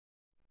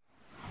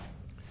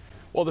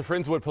Well, the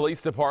Friendswood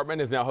Police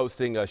Department is now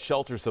hosting a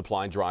shelter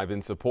supply drive in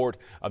support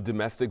of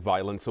Domestic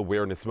Violence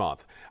Awareness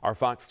Month. Our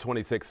Fox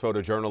 26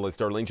 photojournalist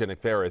Darlene Janik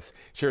Faires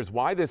shares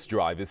why this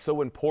drive is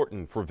so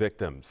important for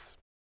victims.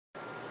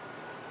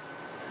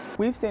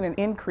 We've seen an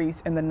increase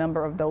in the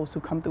number of those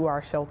who come through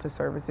our shelter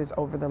services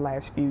over the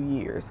last few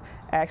years.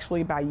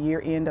 Actually, by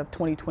year end of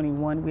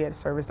 2021, we had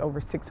serviced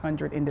over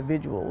 600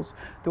 individuals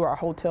through our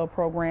hotel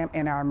program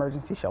and our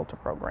emergency shelter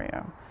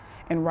program.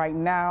 And right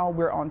now,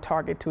 we're on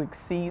target to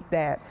exceed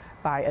that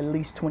by at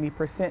least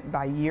 20%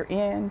 by year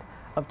end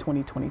of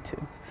 2022.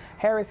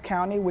 Harris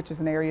County, which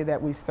is an area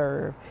that we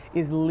serve,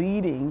 is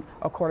leading,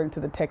 according to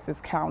the Texas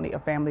County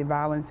of Family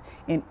Violence,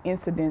 in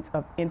incidents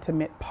of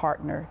intimate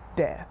partner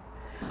death.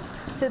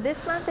 So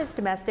this month is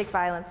Domestic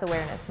Violence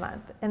Awareness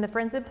Month, and the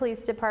Friendswood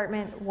Police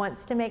Department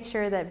wants to make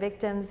sure that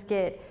victims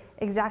get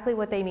exactly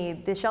what they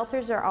need. The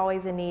shelters are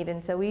always in need,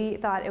 and so we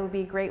thought it would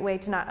be a great way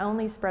to not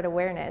only spread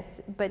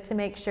awareness, but to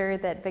make sure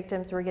that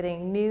victims were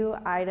getting new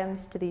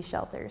items to these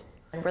shelters.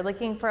 And we're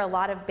looking for a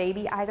lot of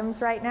baby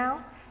items right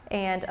now,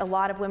 and a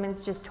lot of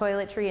women's just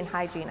toiletry and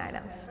hygiene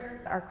items.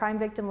 Our crime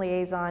victim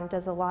liaison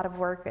does a lot of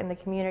work in the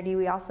community.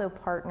 We also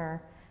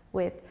partner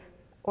with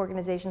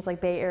organizations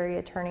like Bay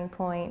Area Turning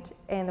Point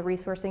and the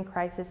Resource and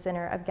Crisis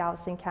Center of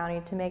Galveston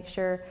County to make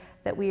sure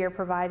that we are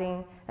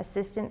providing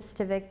assistance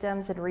to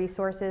victims and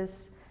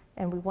resources,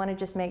 and we want to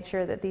just make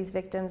sure that these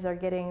victims are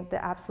getting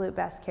the absolute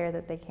best care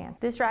that they can.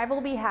 This drive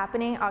will be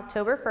happening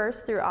October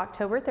 1st through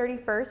October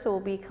 31st, so we'll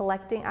be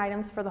collecting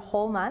items for the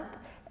whole month.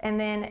 And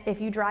then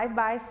if you drive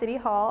by City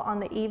Hall on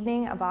the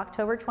evening of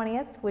October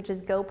 20th, which is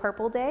Go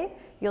Purple Day,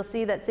 you'll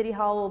see that City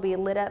Hall will be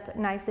lit up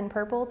nice and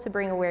purple to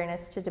bring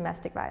awareness to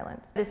domestic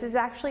violence. This is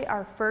actually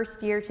our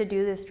first year to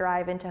do this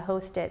drive and to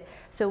host it.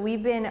 So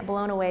we've been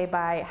blown away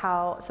by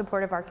how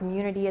supportive our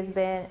community has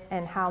been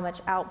and how much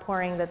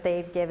outpouring that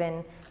they've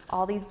given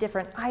all these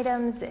different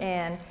items,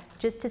 and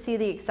just to see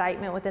the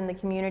excitement within the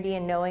community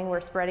and knowing we're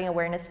spreading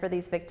awareness for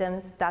these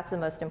victims, that's the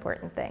most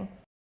important thing.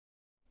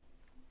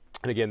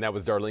 And again, that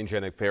was Darlene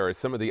Janik Faires.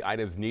 Some of the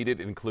items needed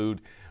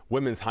include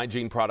women's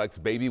hygiene products,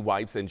 baby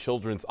wipes, and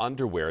children's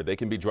underwear. They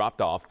can be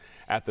dropped off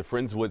at the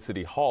Friendswood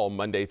City Hall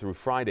Monday through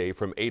Friday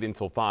from 8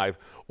 until 5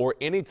 or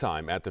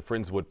anytime at the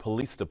Friendswood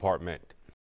Police Department.